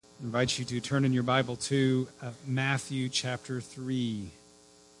I invite you to turn in your Bible to Matthew chapter 3,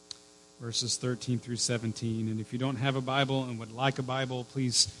 verses 13 through 17. And if you don't have a Bible and would like a Bible,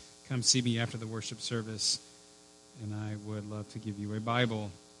 please come see me after the worship service, and I would love to give you a Bible.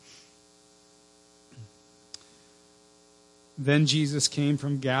 Then Jesus came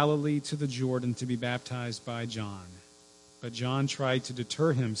from Galilee to the Jordan to be baptized by John. But John tried to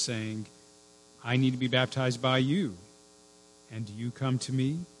deter him, saying, "I need to be baptized by you, and do you come to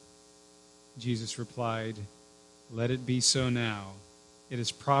me?" Jesus replied, "Let it be so now. It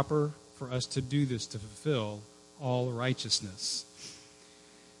is proper for us to do this to fulfill all righteousness."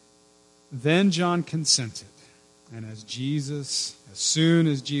 Then John consented, and as soon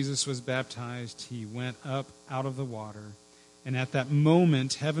as Jesus was baptized, he went up out of the water. And at that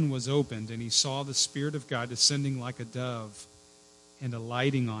moment, heaven was opened, and he saw the Spirit of God descending like a dove and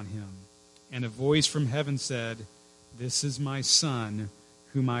alighting on him. And a voice from heaven said, "This is my Son,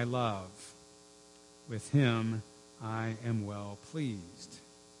 whom I love. With him I am well pleased."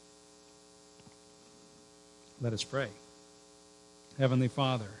 Let us pray. Heavenly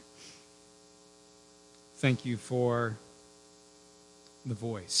Father, thank you for the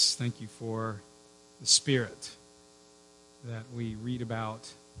voice. Thank you for the Spirit that we read about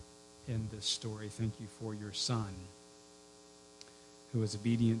in this story. Thank you for your Son, who is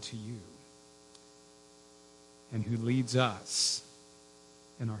obedient to you and who leads us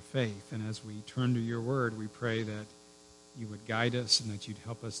in our faith. And as we turn to your word, we pray that you would guide us and that you'd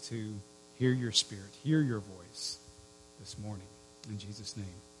help us to hear your Spirit, hear your voice this morning. In Jesus'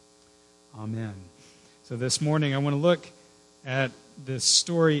 name, amen. So this morning I want to look at this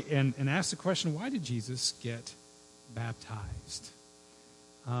story and ask the question, why did Jesus get baptized?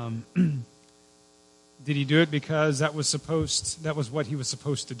 Did he do it because that was what he was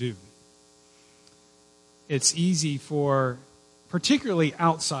supposed to do? It's easy for particularly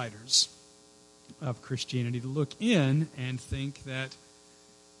outsiders of Christianity to look in and think that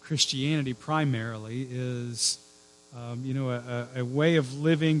Christianity primarily is a way of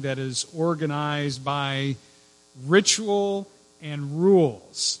living that is organized by ritual and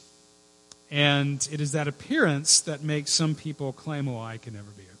rules. And it is that appearance that makes some people claim, "Oh, I can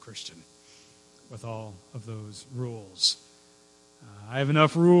never be a Christian with all of those rules. I have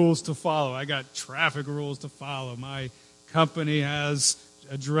enough rules to follow. I got traffic rules to follow. My company has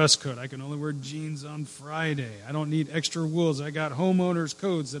a dress code. I can only wear jeans on Friday. I don't need extra rules. I got homeowners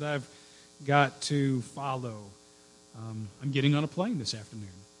codes that I've got to follow. I'm getting on a plane this afternoon.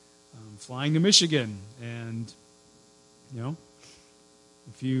 I'm flying to Michigan, and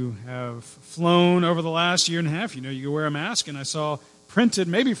if you have flown over the last year and a half, you can wear a mask. And I saw printed,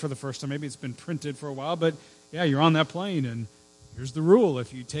 maybe for the first time, maybe it's been printed for a while, but yeah, you're on that plane, and here's the rule.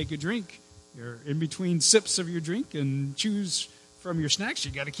 If you take a drink, you're in between sips of your drink and choose from your snacks,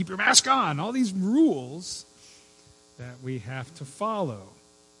 you got to keep your mask on. All these rules that we have to follow.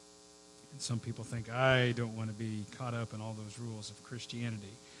 And some people think, I don't want to be caught up in all those rules of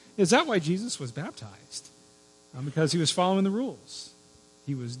Christianity. Is that why Jesus was baptized? Because he was following the rules.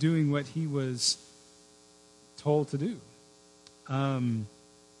 He was doing what he was told to do.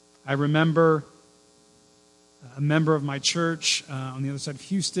 I remember a member of my church on the other side of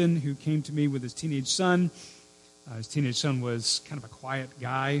Houston who came to me with his teenage son. His teenage son was kind of a quiet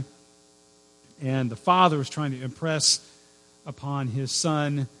guy, and the father was trying to impress upon his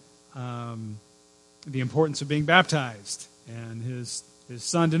son the importance of being baptized. And his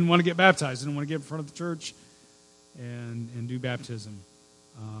son didn't want to get baptized, didn't want to get in front of the church and do baptism.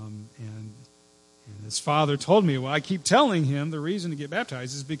 And his father told me, well, I keep telling him the reason to get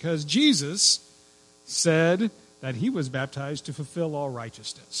baptized is because Jesus said that he was baptized to fulfill all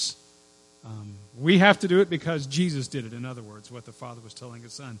righteousness. We have to do it because Jesus did it. In other words, what the father was telling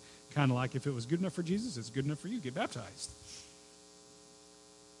his son. Kind of like if it was good enough for Jesus, it's good enough for you. Get baptized.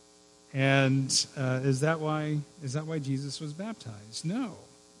 And is that why Jesus was baptized? No.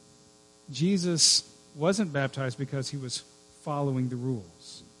 Jesus wasn't baptized because he was following the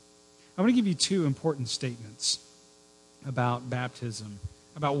rules. I want to give you two important statements about baptism,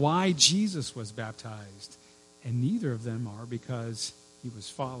 about why Jesus was baptized, and neither of them are because he was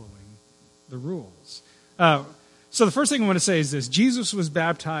following the rules. So the first thing I want to say is this: Jesus was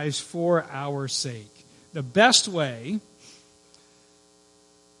baptized for our sake. The best way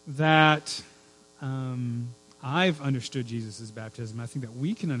that I've understood Jesus' baptism, I think that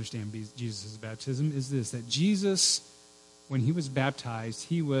we can understand Jesus' baptism, is this: that Jesus, when he was baptized,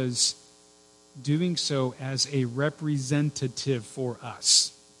 he was doing so as a representative for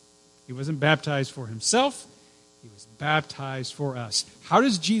us. He wasn't baptized for himself. He was baptized for us. How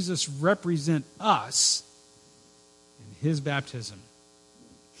does Jesus represent us in his baptism?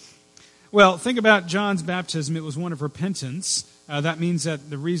 Well, think about John's baptism. It was one of repentance. That means that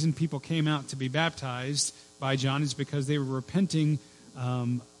the reason people came out to be baptized by John is because they were repenting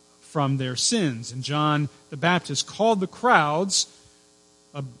from their sins. And John the Baptist called the crowds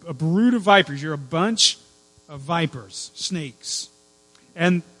a brood of vipers. You're a bunch of vipers, snakes.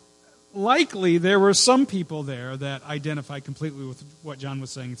 And likely there were some people there that identified completely with what John was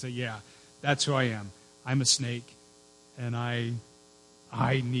saying and say, yeah, that's who I am. I'm a snake, and I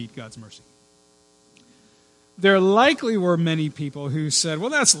need God's mercy. There likely were many people who said, well,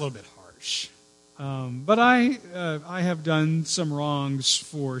 that's a little bit harsh. But I have done some wrongs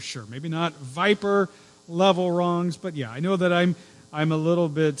for sure. Maybe not viper-level wrongs, but yeah, I know that I'm a little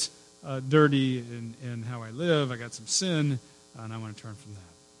bit dirty in how I live. I got some sin, and I want to turn from that.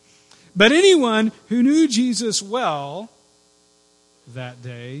 But anyone who knew Jesus well that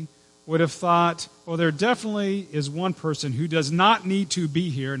day would have thought, well, there definitely is one person who does not need to be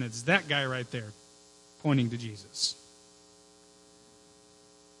here, and it's that guy right there, pointing to Jesus.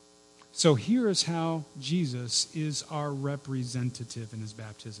 So here is how Jesus is our representative in his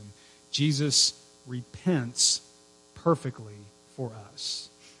baptism. Jesus repents perfectly for us.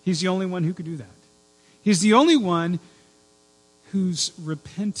 He's the only one who could do that. He's the only one whose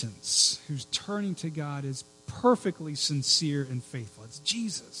repentance, whose turning to God is perfectly sincere and faithful. It's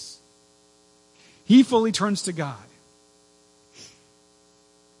Jesus. He fully turns to God.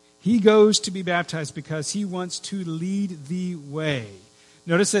 He goes to be baptized because he wants to lead the way.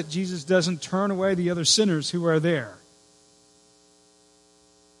 Notice that Jesus doesn't turn away the other sinners who are there.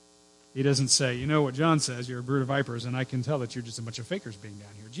 He doesn't say, you know what John says, you're a brood of vipers, and I can tell that you're just a bunch of fakers being down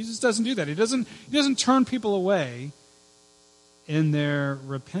here. Jesus doesn't do that. He doesn't turn people away in their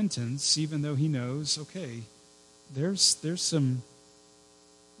repentance, even though he knows, okay, there's some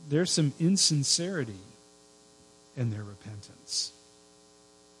insincerity in their repentance.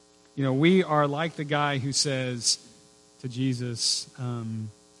 You know, we are like the guy who says to Jesus,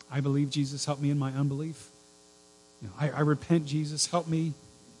 I believe, Jesus, help me in my unbelief. You know, I repent, Jesus, help me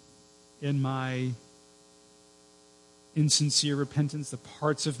in my insincere repentance, the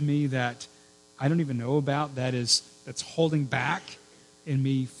parts of me that I don't even know about that's holding back in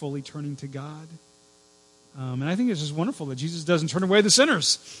me fully turning to God. And I think it's just wonderful that Jesus doesn't turn away the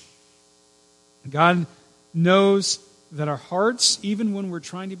sinners. God knows that our hearts, even when we're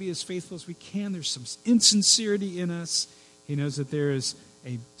trying to be as faithful as we can, there's some insincerity in us. He knows that there is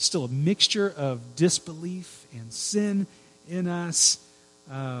still a mixture of disbelief and sin in us.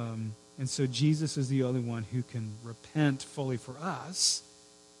 And so Jesus is the only one who can repent fully for us.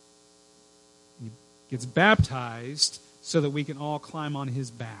 He gets baptized so that we can all climb on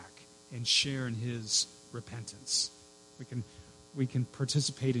his back and share in his repentance. We can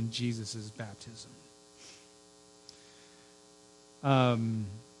participate in Jesus' baptism.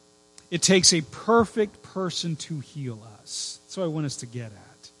 It takes a perfect person to heal us. That's what I want us to get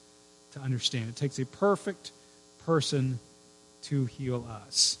at, to understand. It takes a perfect person to heal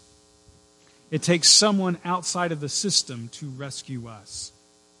us. It takes someone outside of the system to rescue us.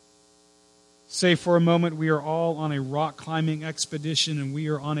 Say for a moment we are all on a rock climbing expedition and we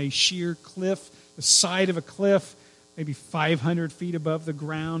are on a sheer cliff, the side of a cliff, maybe 500 feet above the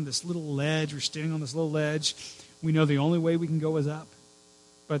ground, this little ledge. We're standing on this little ledge. We know the only way we can go is up.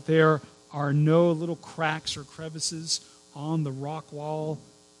 But there are no little cracks or crevices on the rock wall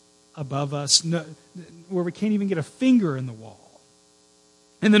above us, where we can't even get a finger in the wall.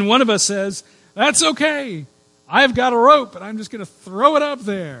 And then one of us says, that's okay. I've got a rope, and I'm just going to throw it up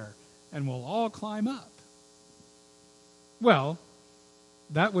there, and we'll all climb up. Well,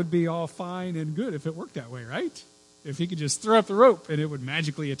 that would be all fine and good if it worked that way, right? If he could just throw up the rope, and it would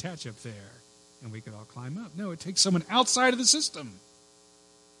magically attach up there, and we could all climb up. No, it takes someone outside of the system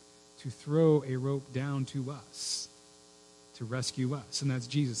to throw a rope down to us, to rescue us. And that's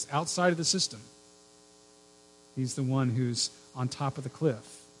Jesus, outside of the system. He's the one who's on top of the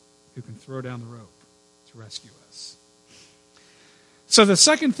cliff, who can throw down the rope to rescue us. So the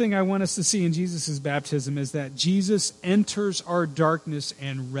second thing I want us to see in Jesus' baptism is that Jesus enters our darkness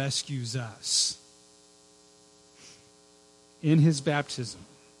and rescues us. In his baptism.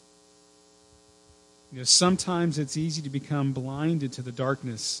 You know, sometimes it's easy to become blinded to the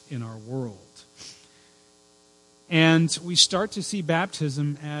darkness in our world. And we start to see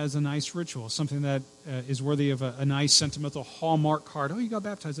baptism as a nice ritual, something that is worthy of a nice sentimental Hallmark card. Oh, you got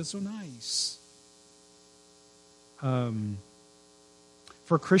baptized. That's so nice.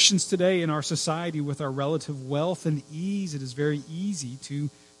 For Christians today in our society with our relative wealth and ease, it is very easy to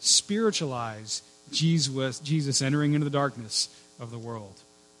spiritualize Jesus entering into the darkness of the world.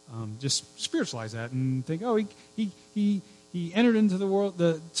 Just spiritualize that and think, oh, he He entered into the world,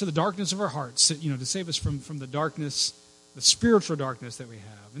 to the darkness of our hearts, to save us from the darkness, the spiritual darkness that we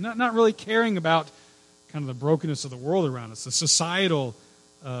have. And not really caring about kind of the brokenness of the world around us, the societal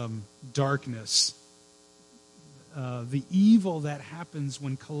darkness, the evil that happens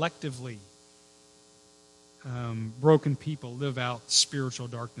when collectively broken people live out spiritual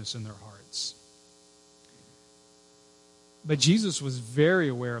darkness in their hearts. But Jesus was very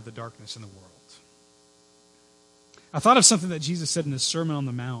aware of the darkness in the world. I thought of something that Jesus said in his Sermon on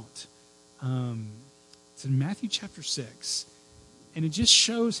the Mount. It's in Matthew chapter 6. And it just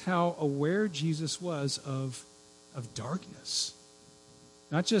shows how aware Jesus was of darkness.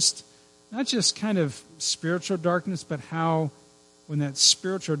 Not just kind of spiritual darkness, but how when that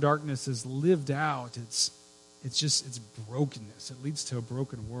spiritual darkness is lived out, it's brokenness. It leads to a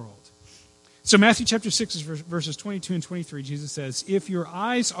broken world. So Matthew chapter 6 verses 22 and 23, Jesus says, "If your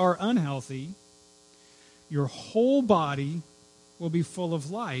eyes are unhealthy, your whole body will be full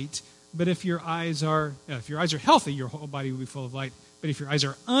of light. But if your eyes are healthy, your whole body will be full of light. But if your eyes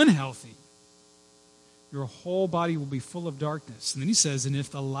are unhealthy, your whole body will be full of darkness." And then he says, "And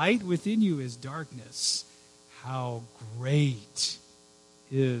if the light within you is darkness, how great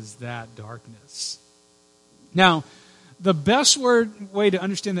is that darkness." Now, the best way to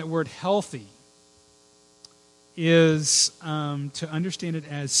understand that word healthy is to understand it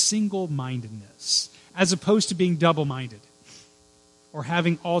as single-mindedness, as opposed to being double-minded or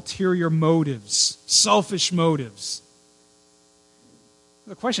having ulterior motives, selfish motives.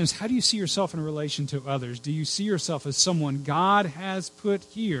 The question is, how do you see yourself in relation to others? Do you see yourself as someone God has put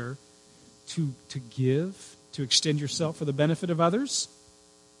here to give, to extend yourself for the benefit of others?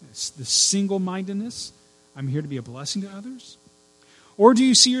 The single-mindedness, I'm here to be a blessing to others? Or do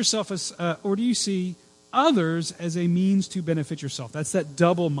you see yourself or do you see others as a means to benefit yourself? That's that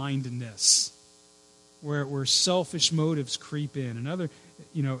double-mindedness, where selfish motives creep in. In other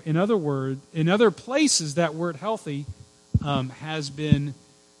places, that word healthy has been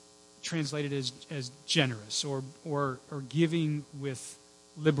translated as generous or giving with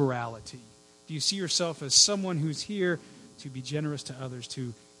liberality. Do you see yourself as someone who's here to be generous to others,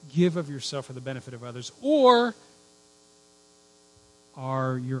 to give of yourself for the benefit of others? Or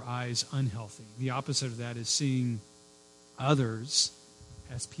are your eyes unhealthy? The opposite of that is seeing others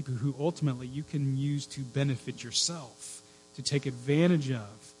as people who ultimately you can use to benefit yourself, to take advantage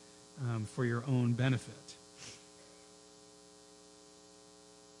of for your own benefit.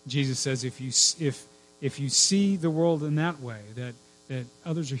 Jesus says if you see the world in that way, that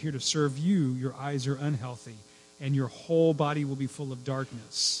others are here to serve you, your eyes are unhealthy, and your whole body will be full of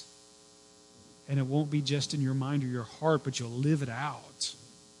darkness. And it won't be just in your mind or your heart, but you'll live it out.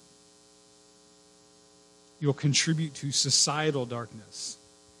 You'll contribute to societal darkness.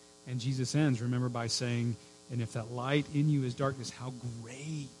 And Jesus ends, remember, by saying, "And if that light in you is darkness, how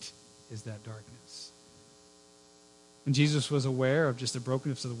great is that darkness?" And Jesus was aware of just the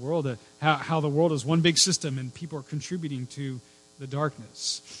brokenness of the world, how the world is one big system and people are contributing to the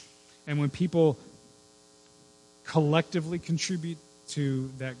darkness. And when people collectively contribute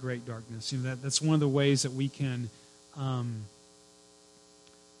to that great darkness, that's one of the ways that we can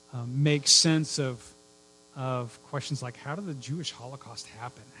make sense of questions like, how did the Jewish Holocaust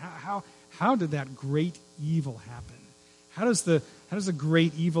happen? How did that great evil happen? How does the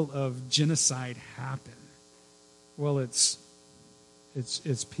great evil of genocide happen? Well, it's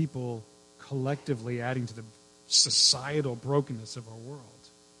people collectively adding to the societal brokenness of our world.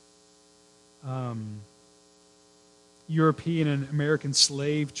 European and American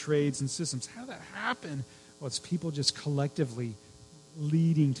slave trades and systems. How did that happen? Well, it's people just collectively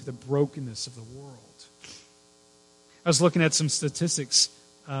leading to the brokenness of the world. I was looking at some statistics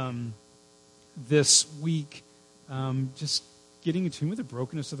this week, just getting in tune with the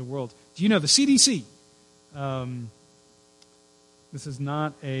brokenness of the world. Do you know the CDC? This is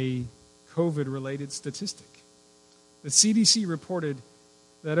not a COVID-related statistic. The CDC reported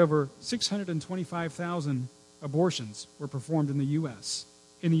that over 625,000 abortions were performed in the U.S.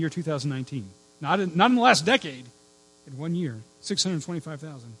 in the year 2019. Not in the last decade. In 1 year,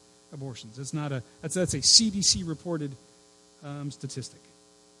 625,000 abortions. That's a CDC reported statistic.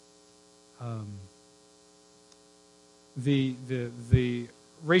 The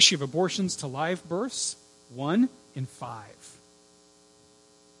ratio of abortions to live births, 1 in 5.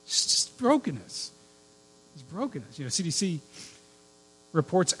 It's just brokenness. It's brokenness. CDC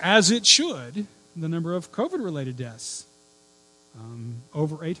reports, as it should, the number of COVID-related deaths,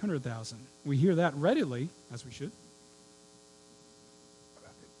 over 800,000. We hear that readily, as we should.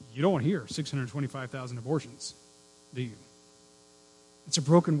 You don't hear 625,000 abortions, do you? It's a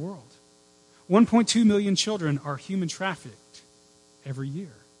broken world. 1.2 million children are human trafficked every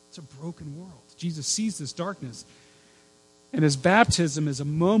year. It's a broken world. Jesus sees this darkness. And his baptism is a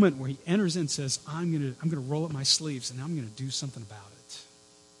moment where he enters in and says, I'm going to roll up my sleeves and I'm going to do something about it.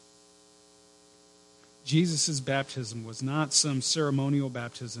 Jesus' baptism was not some ceremonial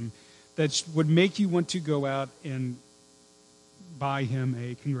baptism that would make you want to go out and buy him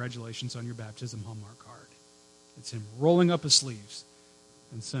a congratulations on your baptism Hallmark card. It's him rolling up his sleeves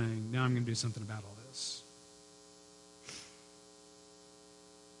and saying, now I'm going to do something about all this.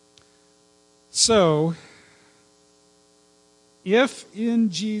 So, if in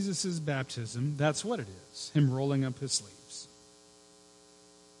Jesus' baptism, that's what it is, him rolling up his sleeves,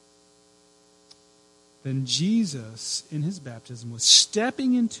 then Jesus, in his baptism, was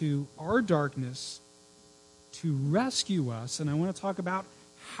stepping into our darkness to rescue us. And I want to talk about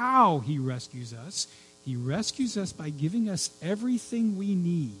how he rescues us. He rescues us by giving us everything we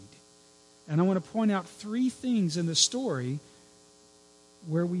need. And I want to point out three things in the story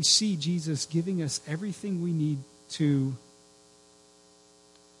where we see Jesus giving us everything we need to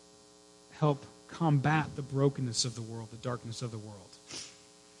help combat the brokenness of the world, the darkness of the world.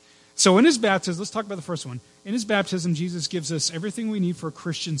 So in his baptism, let's talk about the first one. In his baptism, Jesus gives us everything we need for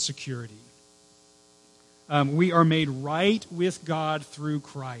Christian security. We are made right with God through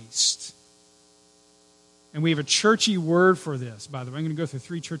Christ. And we have a churchy word for this, by the way. I'm going to go through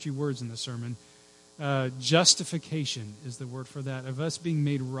 3 churchy words in this sermon. Justification is the word for that, of us being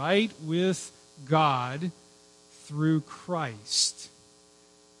made right with God through Christ.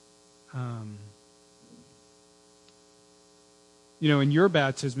 In your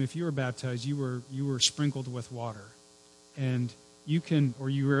baptism, if you were baptized, you were sprinkled with water. And you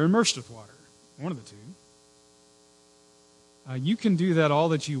were immersed with water. One of the two. You can do that all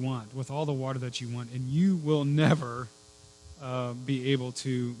that you want, with all the water that you want, and you will never be able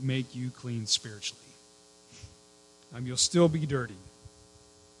to make you clean spiritually. You'll still be dirty.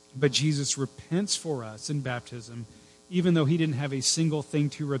 But Jesus repents for us in baptism, even though he didn't have a single thing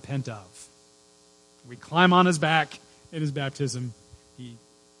to repent of. We climb on his back in his baptism. He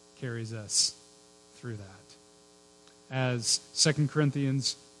carries us through that. As 2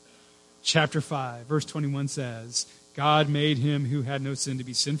 Corinthians chapter 5, verse 21 says, God made him who had no sin to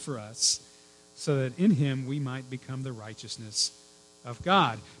be sin for us, so that in him we might become the righteousness of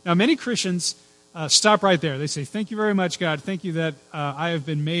God. Now, many Christians stop right there. They say, thank you very much, God. Thank you that I have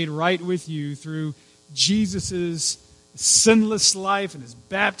been made right with you through Jesus' sinless life and his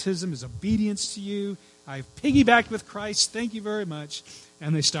baptism, his obedience to you. I've piggybacked with Christ. Thank you very much.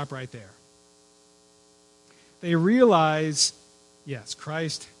 And they stop right there. They realize, yes,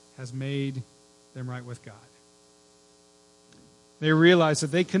 Christ has made them right with God. They realize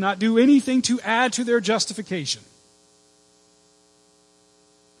that they cannot do anything to add to their justification.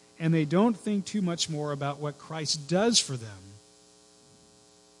 And they don't think too much more about what Christ does for them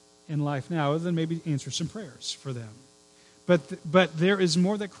in life now, other than maybe answer some prayers for them. But there is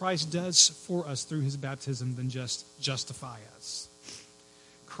more that Christ does for us through his baptism than just justify us.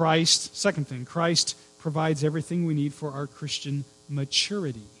 Second thing, Christ provides everything we need for our Christian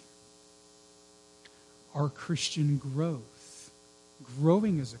maturity, our Christian growth,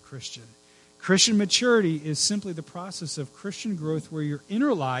 growing as a Christian. Christian maturity is simply the process of Christian growth where your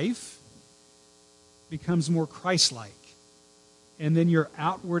inner life becomes more Christ-like. And then your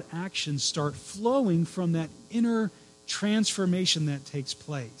outward actions start flowing from that inner transformation that takes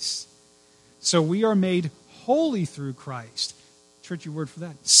place. So we are made holy through Christ. Churchy word for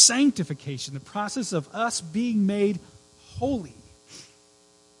that. Sanctification, the process of us being made holy.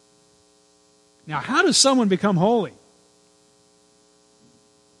 Now, how does someone become holy?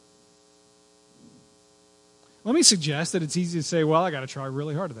 Let me suggest that it's easy to say, well, I got to try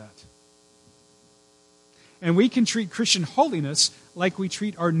really hard at that. And we can treat Christian holiness like we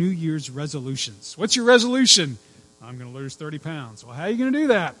treat our New Year's resolutions. What's your resolution? I'm going to lose 30 pounds. Well, how are you going to do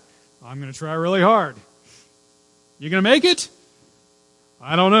that? I'm going to try really hard. You going to make it?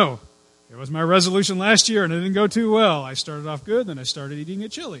 I don't know. It was my resolution last year, and it didn't go too well. I started off good, then I started eating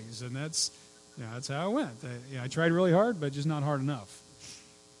at Chili's, and that's how it went. I tried really hard, but just not hard enough.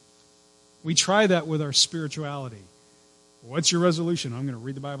 We try that with our spirituality. What's your resolution? I'm going to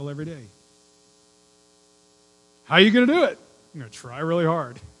read the Bible every day. How are you going to do it? I'm going to try really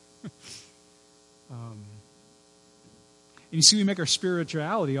hard. And you see, we make our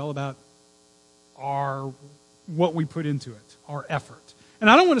spirituality all about what we put into it, our effort. And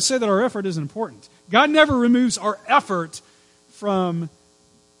I don't want to say that our effort isn't important. God never removes our effort from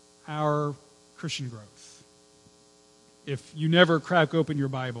our Christian growth. If you never crack open your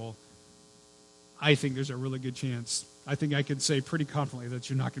Bible, I think there's a really good chance. I think I could say pretty confidently that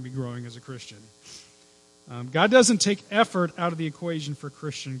you're not going to be growing as a Christian. God doesn't take effort out of the equation for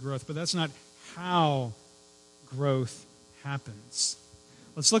Christian growth, but that's not how growth happens.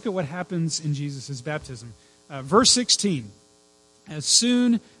 Let's look at what happens in Jesus' baptism. Verse 16. As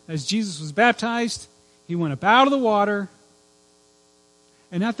soon as Jesus was baptized, he went up out of the water,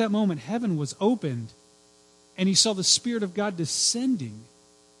 and at that moment heaven was opened, and he saw the Spirit of God descending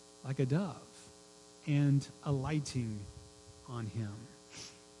like a dove and alighting on him.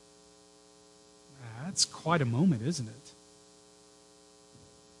 That's quite a moment, isn't it?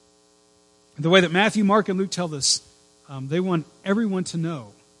 The way that Matthew, Mark, and Luke tell us, they want everyone to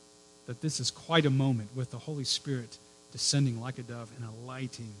know that this is quite a moment with the Holy Spirit descending like a dove and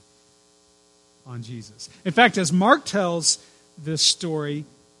alighting on Jesus. In fact, as Mark tells this story,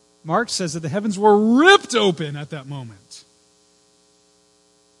 Mark says that the heavens were ripped open at that moment.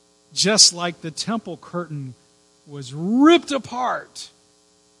 Just like the temple curtain was ripped apart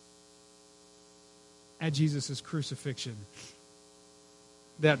at Jesus' crucifixion.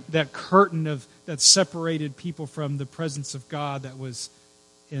 That curtain that separated people from the presence of God that was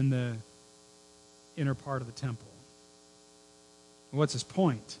in the inner part of the temple. What's his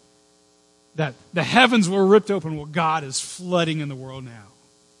point? That the heavens were ripped open. Well, God is flooding in the world now.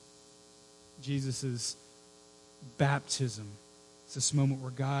 Jesus' baptism is this moment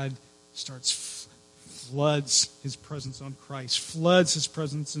where God floods his presence on Christ, floods his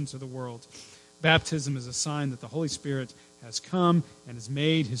presence into the world. Baptism is a sign that the Holy Spirit has come and has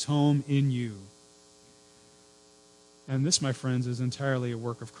made his home in you. And this, my friends, is entirely a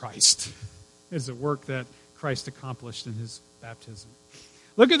work of Christ. It's a work that Christ accomplished in his baptism.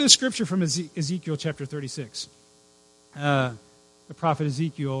 Look at this scripture from Ezekiel chapter 36. The prophet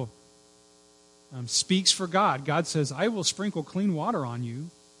Ezekiel speaks for God. God says, I will sprinkle clean water on you,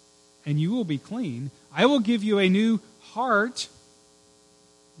 and you will be clean. I will give you a new heart.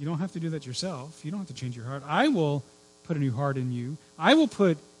 You don't have to do that yourself. You don't have to change your heart. I will put a new heart in you. I will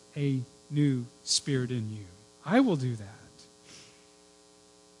put a new spirit in you. I will do that.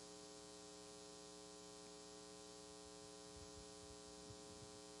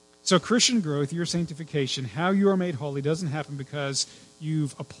 So Christian growth, your sanctification, how you are made holy doesn't happen because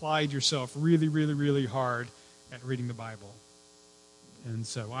you've applied yourself really, really, really hard at reading the Bible. And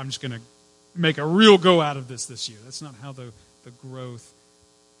so I'm just going to make a real go out of this year. That's not how the growth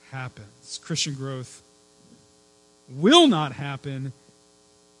happens. Christian growth will not happen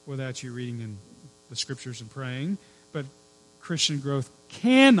without you reading in the Scriptures and praying, but Christian growth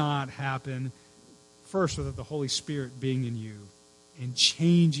cannot happen first without the Holy Spirit being in you and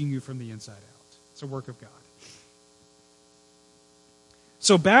changing you from the inside out. It's a work of God.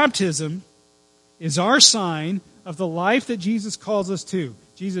 So baptism is our sign of the life that Jesus calls us to.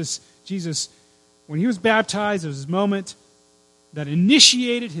 Jesus, when he was baptized, there was this moment that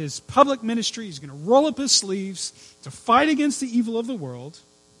initiated his public ministry. He's going to roll up his sleeves to fight against the evil of the world.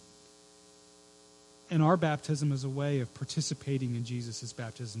 And our baptism is a way of participating in Jesus'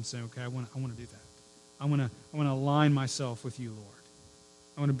 baptism, saying, okay, I want to do that. I want to align myself with you, Lord.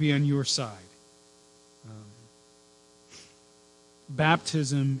 I want to be on your side.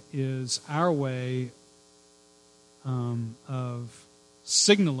 Baptism is our way of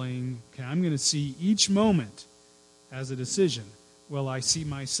signaling, okay, I'm going to see each moment as a decision. Will I see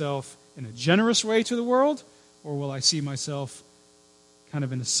myself in a generous way to the world, or will I see myself kind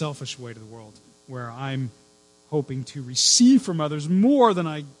of in a selfish way to the world, where I'm hoping to receive from others more than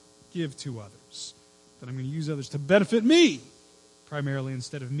I give to others? That I'm going to use others to benefit me, primarily,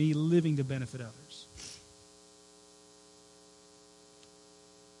 instead of me living to benefit others.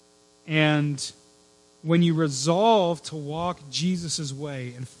 And when you resolve to walk Jesus'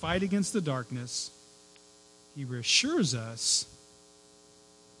 way and fight against the darkness, he reassures us,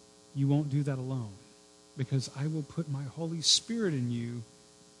 you won't do that alone, because I will put my Holy Spirit in you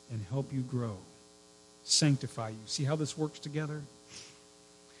and help you grow, sanctify you. See how this works together?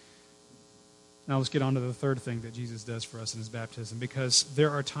 Now let's get on to the third thing that Jesus does for us in his baptism, because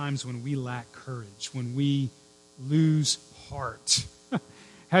there are times when we lack courage, when we lose heart.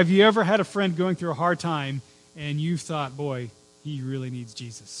 Have you ever had a friend going through a hard time and you thought, boy, he really needs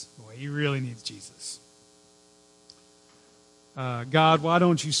Jesus. Boy, he really needs Jesus. God, why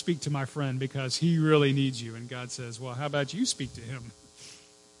don't you speak to my friend because he really needs you? And God says, well, how about you speak to him?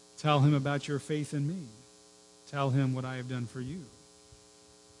 Tell him about your faith in me. Tell him what I have done for you.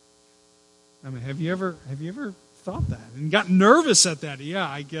 I mean, have you ever thought that and got nervous at that? Yeah,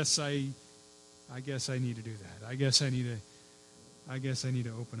 I guess I need to do that. I guess I need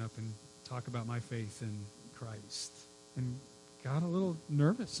to open up and talk about my faith in Christ. And got a little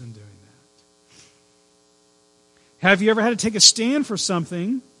nervous in doing that. Have you ever had to take a stand for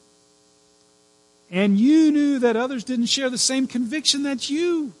something and you knew that others didn't share the same conviction that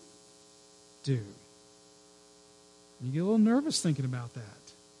you do? You get a little nervous thinking about that.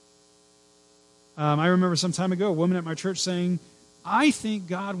 I remember some time ago, a woman at my church saying, I think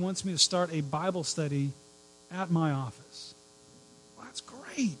God wants me to start a Bible study at my office. Well, that's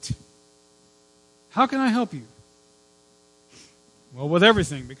great. How can I help you? Well, with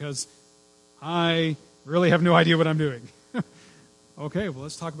everything, because I really have no idea what I'm doing. Okay, well,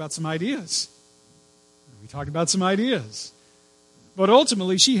 let's talk about some ideas. We talked about some ideas. But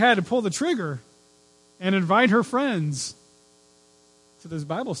ultimately, she had to pull the trigger and invite her friends to this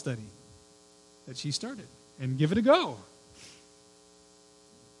Bible study that she started and give it a go.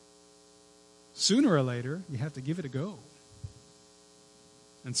 Sooner or later, you have to give it a go.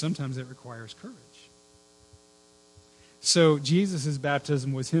 And sometimes it requires courage. So Jesus'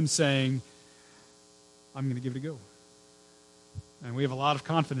 baptism was him saying, I'm going to give it a go. And we have a lot of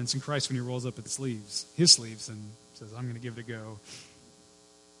confidence in Christ when he rolls up his sleeves, and says, I'm going to give it a go.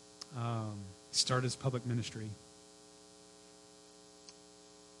 Start his public ministry.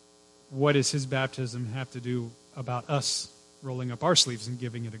 What does his baptism have to do about us rolling up our sleeves and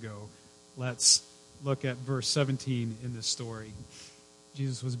giving it a go? Let's look at verse 17 in this story.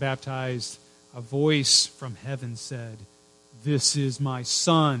 Jesus was baptized. A voice from heaven said, This is my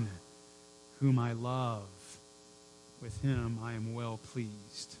Son, whom I love. With him I am well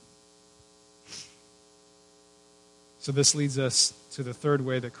pleased. So this leads us to the third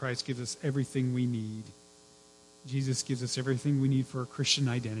way that Christ gives us everything we need. Jesus gives us everything we need for a Christian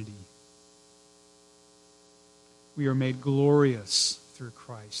identity. We are made glorious through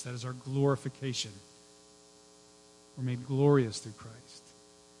Christ. That is our glorification. We're made glorious through Christ.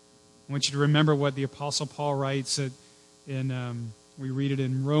 I want you to remember what the Apostle Paul writes we read it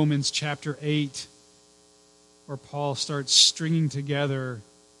in Romans chapter 8, where Paul starts stringing together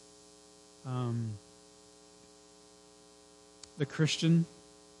the Christian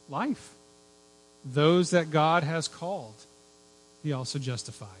life. Those that God has called, he also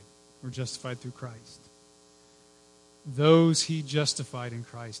justified. We're justified through Christ. Those he justified in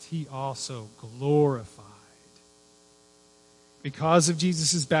Christ, he also glorified. Because of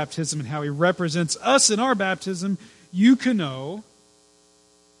Jesus' baptism and how he represents us in our baptism, you can know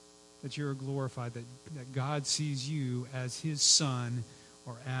that you're glorified, that God sees you as his son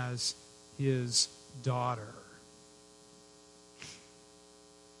or as his daughter.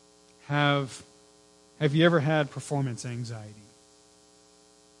 Have you ever had performance anxiety?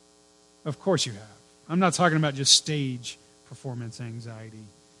 Of course you have. I'm not talking about just stage performance anxiety.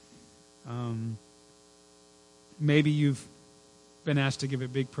 Maybe you've been asked to give a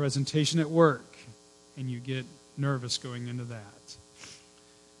big presentation at work and you get nervous going into that.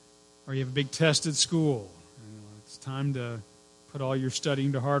 Or you have a big test at school. It's time to put all your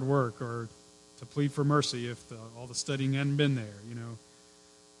studying to hard work or to plead for mercy if all the studying hadn't been there.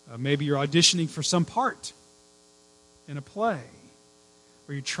 Maybe you're auditioning for some part in a play,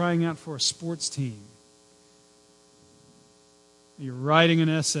 or you're trying out for a sports team. You're writing an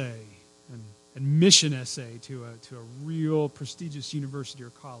essay, an admission essay to a real prestigious university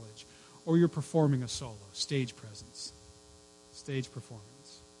or college, or you're performing a solo, stage presence, stage performance.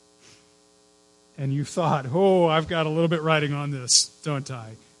 And you thought, I've got a little bit riding on this, don't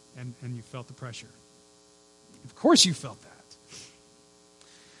I? And you felt the pressure. Of course you felt that.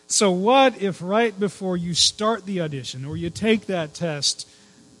 So what if right before you start the audition, or you take that test,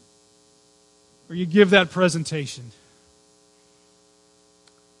 or you give that presentation,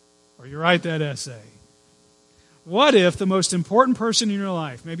 or you write that essay, what if the most important person in your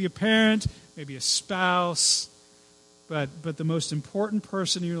life, maybe a parent, maybe a spouse, but the most important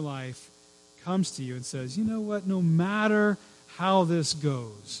person in your life comes to you and says, you know what, no matter how this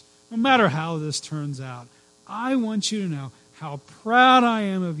goes, no matter how this turns out, I want you to know how proud I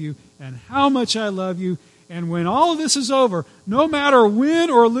am of you and how much I love you. And when all of this is over, no matter win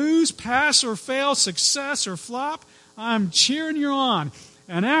or lose, pass or fail, success or flop, I'm cheering you on.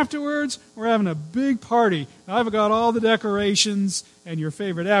 And afterwards, we're having a big party. I've got all the decorations and your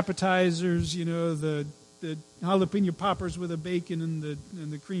favorite appetizers, the jalapeno poppers with the bacon and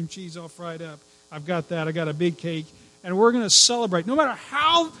the cream cheese all fried up. I've got that. I got a big cake. And we're going to celebrate no matter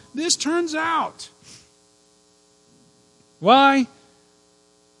how this turns out. Why?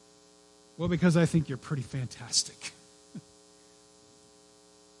 Well, because I think you're pretty fantastic.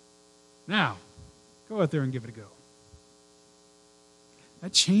 Now, go out there and give it a go.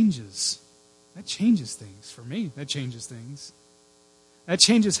 That changes things for me. That changes things. That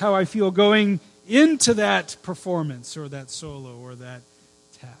changes how I feel going into that performance or that solo or that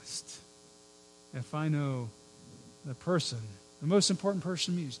test. If I know the person, the most important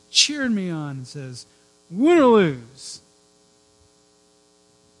person to me, is cheering me on and says, win or lose,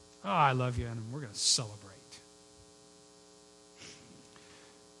 oh, I love you, and we're going to celebrate.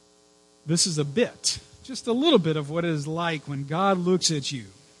 This is a bit, just a little bit of what it is like when God looks at you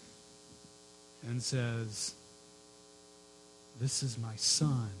and says, this is my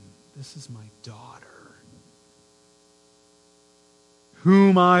son, this is my daughter,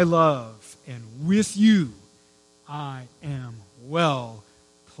 whom I love, and with you I am well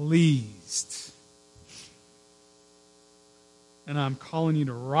pleased. And I'm calling you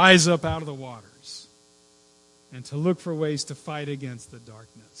to rise up out of the waters and to look for ways to fight against the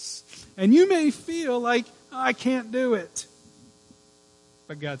darkness. And you may feel like, I can't do it.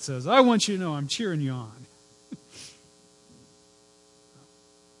 But God says, I want you to know I'm cheering you on.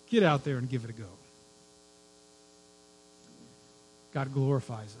 Get out there and give it a go. God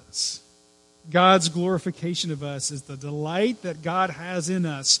glorifies us. God's glorification of us is the delight that God has in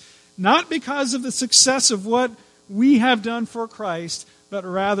us, not because of the success of what we have done for Christ, but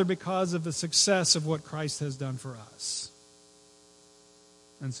rather because of the success of what Christ has done for us.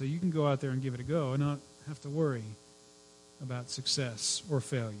 And so you can go out there and give it a go and not have to worry about success or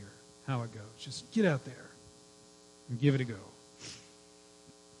failure, how it goes. Just get out there and give it a go.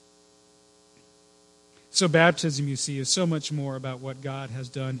 So baptism, you see, is so much more about what God has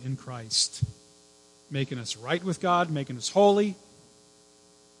done in Christ. Making us right with God, making us holy,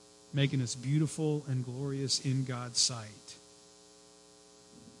 making us beautiful and glorious in God's sight.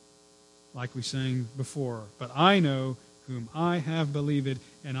 Like we sang before, but I know whom I have believed,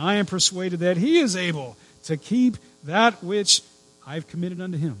 and I am persuaded that he is able to keep that which I've committed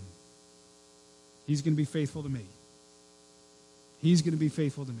unto him. He's going to be faithful to me. He's going to be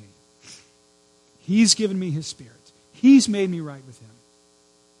faithful to me. He's given me his Spirit. He's made me right with him.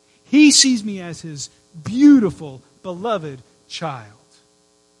 He sees me as his beautiful, beloved child.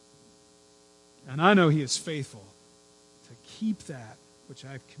 And I know he is faithful to keep that which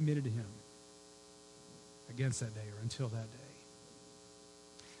I've committed to him against that day or until that day.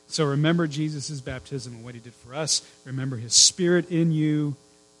 So remember Jesus' baptism and what he did for us. Remember his Spirit in you.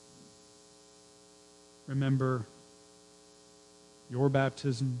 Remember your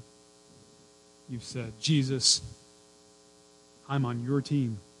baptism. You've said, Jesus, I'm on your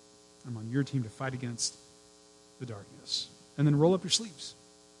team. I'm on your team to fight against the darkness. And then roll up your sleeves.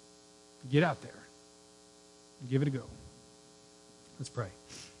 Get out there. And give it a go. Let's pray.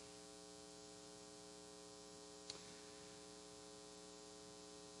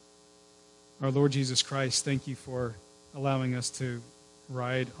 Our Lord Jesus Christ, thank you for allowing us to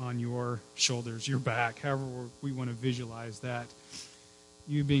ride on your shoulders, your back, however we want to visualize that.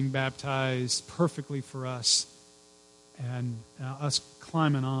 You being baptized perfectly for us, and us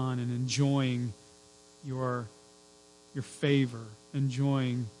climbing on and enjoying your favor,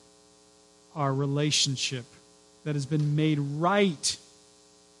 enjoying our relationship that has been made right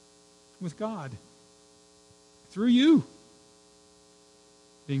with God through you,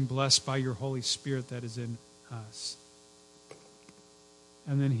 being blessed by your Holy Spirit that is in us.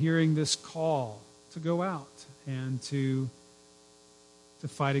 And then hearing this call to go out and to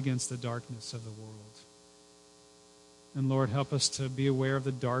fight against the darkness of the world. And Lord, help us to be aware of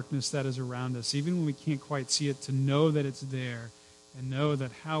the darkness that is around us, even when we can't quite see it, to know that it's there and know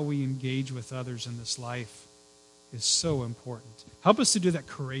that how we engage with others in this life is so important. Help us to do that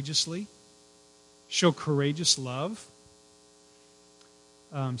courageously, show courageous love,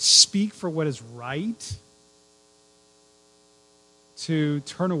 speak for what is right, to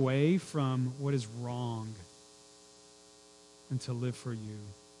turn away from what is wrong, and to live for you.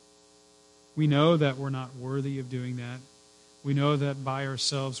 We know that we're not worthy of doing that. We know that by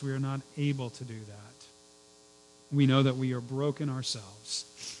ourselves we are not able to do that. We know that we are broken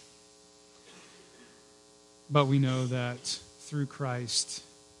ourselves. But we know that through Christ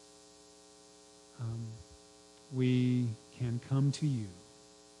we can come to you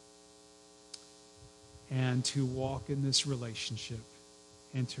and to walk in this relationship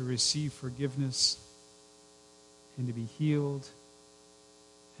and to receive forgiveness and to be healed,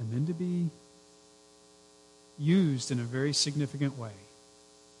 and then to be used in a very significant way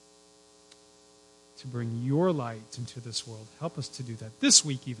to bring your light into this world. Help us to do that this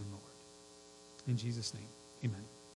week even, Lord. In Jesus' name, amen.